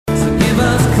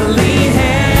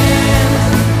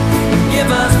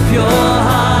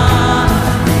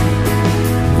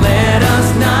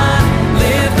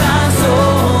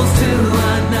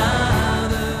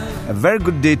very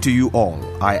good day to you all.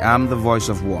 I am the voice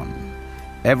of one.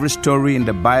 Every story in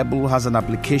the Bible has an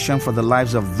application for the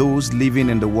lives of those living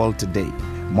in the world today.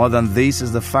 More than this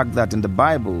is the fact that in the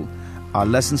Bible are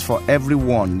lessons for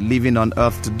everyone living on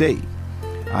earth today.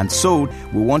 And so,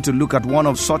 we want to look at one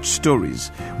of such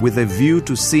stories with a view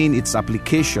to seeing its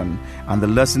application and the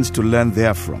lessons to learn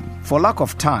therefrom. For lack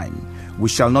of time, we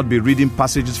shall not be reading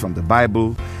passages from the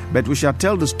Bible, but we shall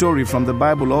tell the story from the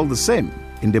Bible all the same.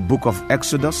 In the book of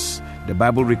Exodus, the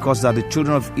Bible records that the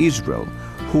children of Israel,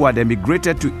 who had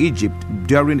emigrated to Egypt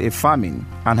during a famine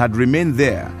and had remained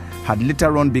there, had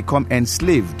later on become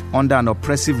enslaved under an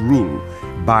oppressive rule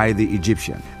by the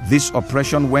Egyptians. This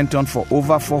oppression went on for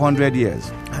over 400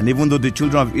 years. And even though the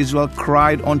children of Israel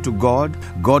cried unto God,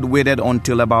 God waited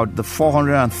until about the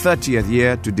 430th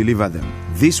year to deliver them.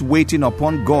 This waiting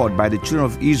upon God by the children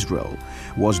of Israel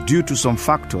was due to some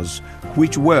factors,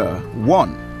 which were: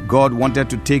 1. God wanted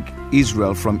to take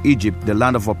Israel from Egypt, the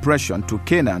land of oppression, to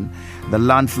Canaan, the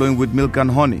land flowing with milk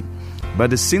and honey.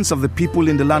 But the sins of the people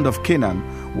in the land of Canaan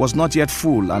was not yet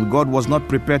full, and God was not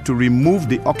prepared to remove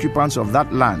the occupants of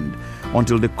that land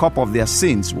until the cup of their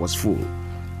sins was full.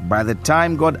 By the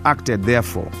time God acted,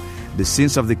 therefore, the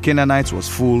sins of the Canaanites was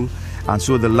full, and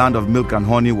so the land of milk and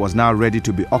honey was now ready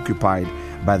to be occupied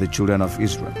by the children of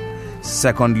Israel.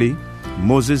 Secondly,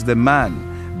 Moses, the man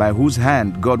by whose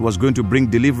hand God was going to bring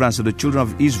deliverance to the children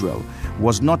of Israel,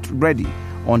 was not ready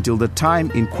until the time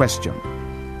in question.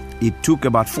 It took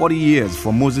about 40 years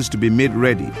for Moses to be made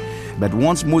ready, but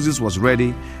once Moses was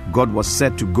ready, God was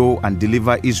set to go and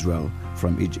deliver Israel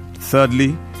from Egypt.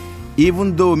 Thirdly,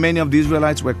 even though many of the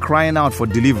Israelites were crying out for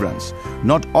deliverance,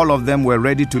 not all of them were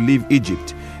ready to leave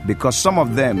Egypt, because some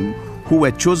of them who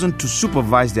were chosen to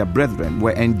supervise their brethren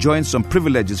were enjoying some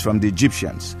privileges from the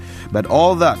Egyptians. But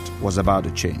all that was about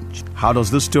to change. How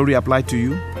does this story apply to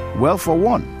you? Well, for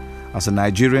one, as a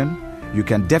Nigerian, you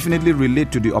can definitely relate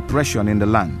to the oppression in the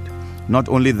land. Not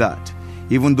only that,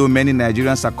 even though many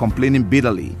Nigerians are complaining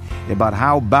bitterly about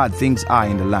how bad things are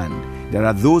in the land, there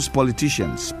are those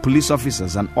politicians, police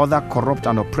officers, and other corrupt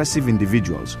and oppressive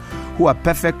individuals who are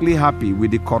perfectly happy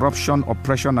with the corruption,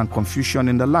 oppression, and confusion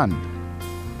in the land.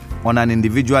 On an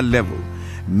individual level,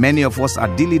 many of us are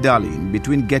dilly-dallying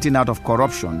between getting out of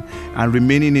corruption and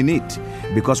remaining in it,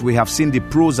 because we have seen the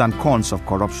pros and cons of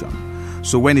corruption.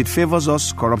 So when it favors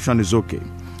us, corruption is okay.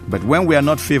 But when we are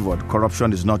not favored,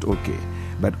 corruption is not okay.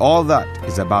 But all that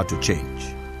is about to change.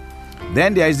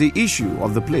 Then there is the issue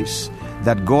of the place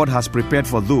that God has prepared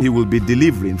for those He will be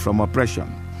delivering from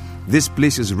oppression. This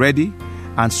place is ready,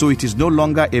 and so it is no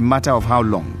longer a matter of how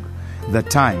long. The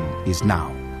time is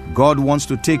now. God wants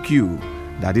to take you,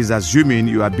 that is assuming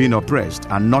you are being oppressed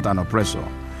and not an oppressor,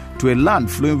 to a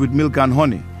land flowing with milk and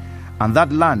honey. And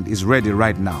that land is ready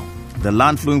right now. The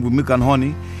land flowing with milk and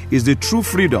honey is the true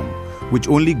freedom which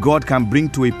only God can bring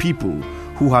to a people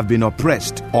who have been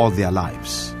oppressed all their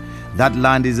lives. That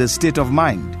land is a state of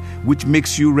mind which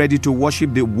makes you ready to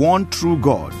worship the one true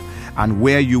God, and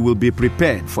where you will be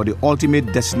prepared for the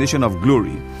ultimate destination of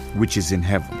glory, which is in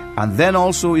heaven. And then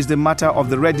also is the matter of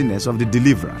the readiness of the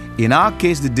deliverer. In our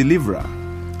case, the deliverer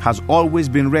has always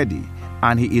been ready,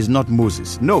 and he is not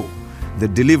Moses. No, the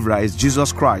deliverer is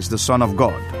Jesus Christ, the Son of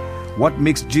God. What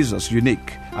makes Jesus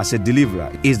unique as a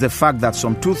deliverer is the fact that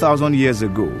some 2,000 years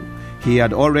ago, he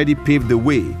had already paved the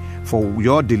way for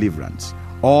your deliverance.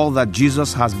 All that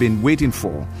Jesus has been waiting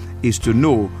for is to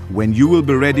know when you will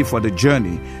be ready for the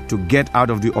journey to get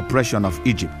out of the oppression of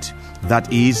Egypt.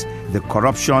 That is the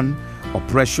corruption,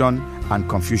 oppression, and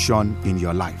confusion in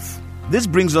your life. This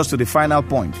brings us to the final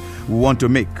point we want to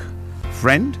make.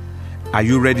 Friend, are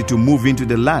you ready to move into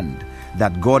the land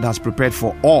that God has prepared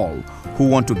for all who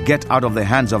want to get out of the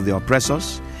hands of the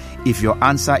oppressors? If your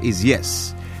answer is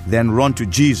yes, then run to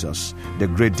Jesus, the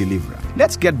great deliverer.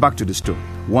 Let's get back to the story.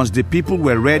 Once the people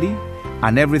were ready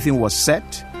and everything was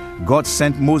set, God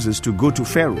sent Moses to go to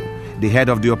Pharaoh, the head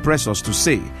of the oppressors, to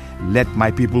say, "Let my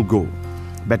people go."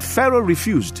 But Pharaoh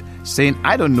refused, saying,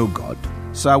 "I don't know God,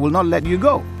 so I will not let you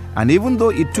go." And even though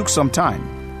it took some time,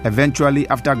 eventually,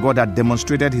 after God had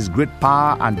demonstrated his great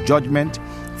power and judgment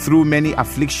through many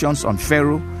afflictions on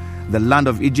Pharaoh, the land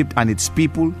of Egypt and its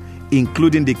people,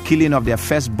 including the killing of their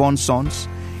firstborn sons,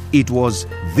 it was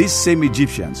these same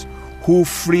Egyptians who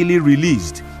freely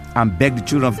released and begged the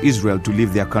children of Israel to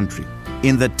leave their country.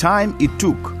 In the time it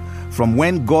took from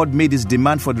when God made his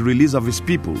demand for the release of his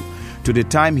people to the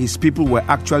time his people were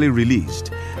actually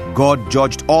released, God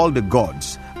judged all the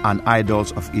gods and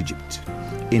idols of Egypt.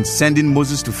 In sending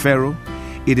Moses to Pharaoh,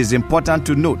 it is important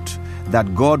to note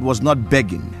that God was not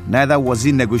begging, neither was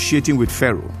he negotiating with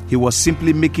Pharaoh. He was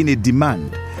simply making a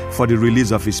demand for the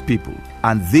release of his people.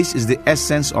 And this is the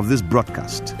essence of this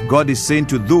broadcast. God is saying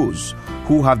to those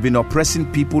who have been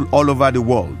oppressing people all over the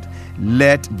world,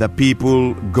 let the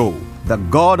people go. The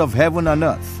God of heaven and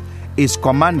earth is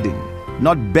commanding,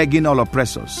 not begging all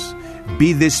oppressors,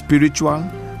 be they spiritual,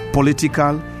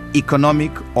 political,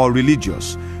 economic, or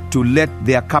religious, to let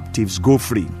their captives go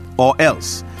free, or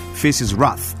else face his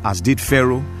wrath, as did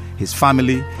Pharaoh, his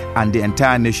family, and the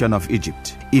entire nation of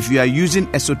Egypt. If you are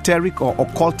using esoteric or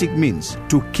occultic means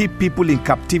to keep people in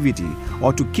captivity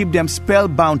or to keep them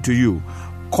spellbound to you,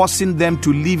 causing them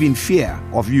to live in fear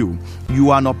of you, you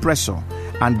are an oppressor.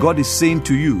 And God is saying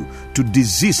to you to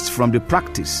desist from the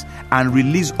practice and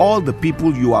release all the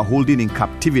people you are holding in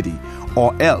captivity,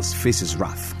 or else face his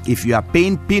wrath. If you are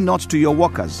paying peanuts to your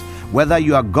workers, whether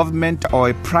you are government or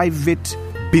a private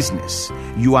business,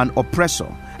 you are an oppressor,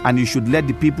 and you should let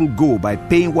the people go by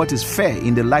paying what is fair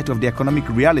in the light of the economic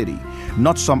reality,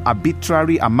 not some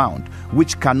arbitrary amount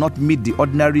which cannot meet the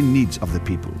ordinary needs of the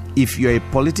people. If you are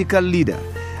a political leader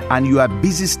and you are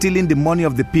busy stealing the money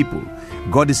of the people,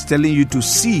 God is telling you to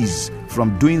cease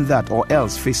from doing that, or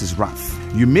else face his wrath.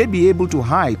 You may be able to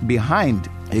hide behind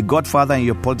a godfather in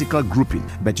your political grouping,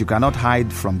 but you cannot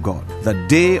hide from God. The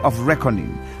day of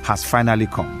reckoning has finally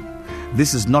come.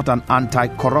 This is not an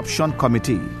anti-corruption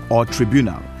committee or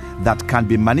tribunal that can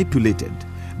be manipulated,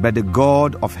 but the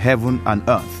God of heaven and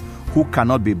earth who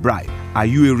cannot be bribed. Are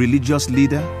you a religious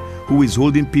leader who is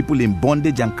holding people in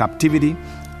bondage and captivity,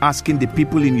 asking the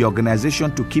people in your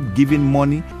organization to keep giving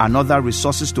money and other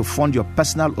resources to fund your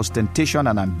personal ostentation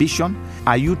and ambition?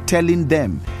 Are you telling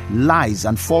them lies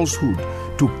and falsehood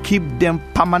to keep them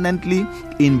permanently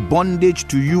in bondage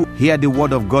to you? Hear the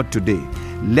word of God today.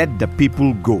 Let the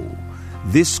people go.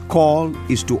 This call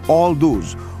is to all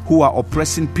those who are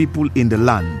oppressing people in the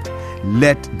land.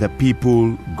 Let the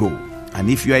people go. And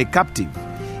if you are a captive,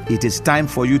 it is time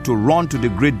for you to run to the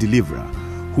great deliverer,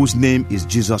 whose name is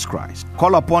Jesus Christ.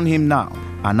 Call upon him now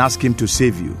and ask him to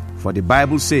save you. For the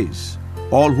Bible says,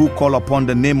 all who call upon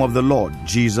the name of the Lord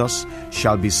Jesus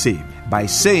shall be saved. By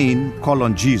saying, call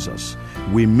on Jesus,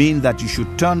 we mean that you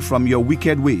should turn from your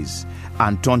wicked ways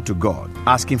and turn to God,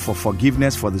 asking for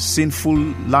forgiveness for the sinful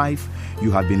life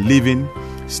you have been living,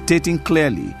 stating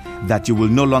clearly that you will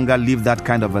no longer live that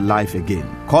kind of a life again.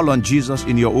 Call on Jesus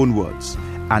in your own words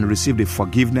and receive the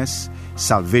forgiveness,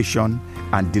 salvation,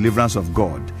 and deliverance of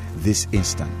God this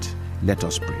instant. Let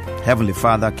us pray. Heavenly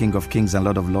Father, King of Kings and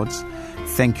Lord of Lords,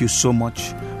 thank you so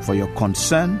much for your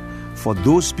concern for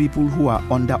those people who are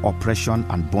under oppression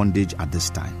and bondage at this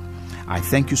time. I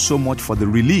thank you so much for the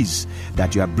release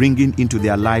that you are bringing into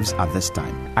their lives at this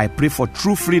time. I pray for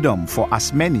true freedom for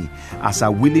as many as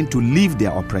are willing to leave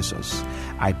their oppressors.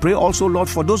 I pray also, Lord,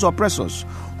 for those oppressors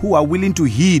who are willing to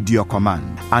heed your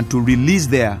command and to release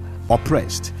their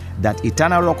oppressed, that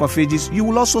eternal Rock of Ages, you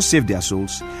will also save their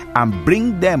souls and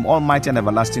bring them, Almighty and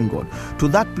everlasting God, to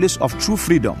that place of true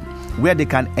freedom where they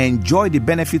can enjoy the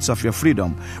benefits of your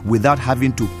freedom without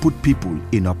having to put people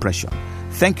in oppression.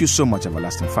 Thank you so much,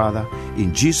 everlasting Father.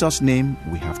 In Jesus' name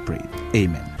we have prayed.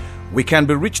 Amen. We can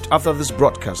be reached after this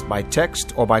broadcast by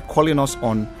text or by calling us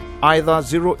on either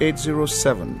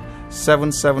 0807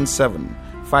 777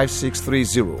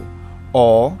 5630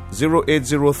 or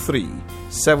 0803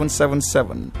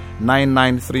 777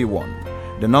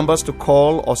 9931. The numbers to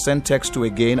call or send text to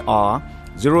again are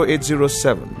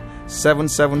 0807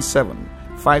 777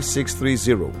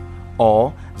 5630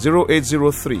 or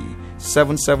 0803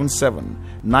 777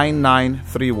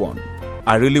 9931.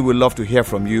 I really would love to hear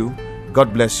from you.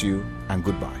 God bless you and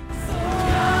goodbye.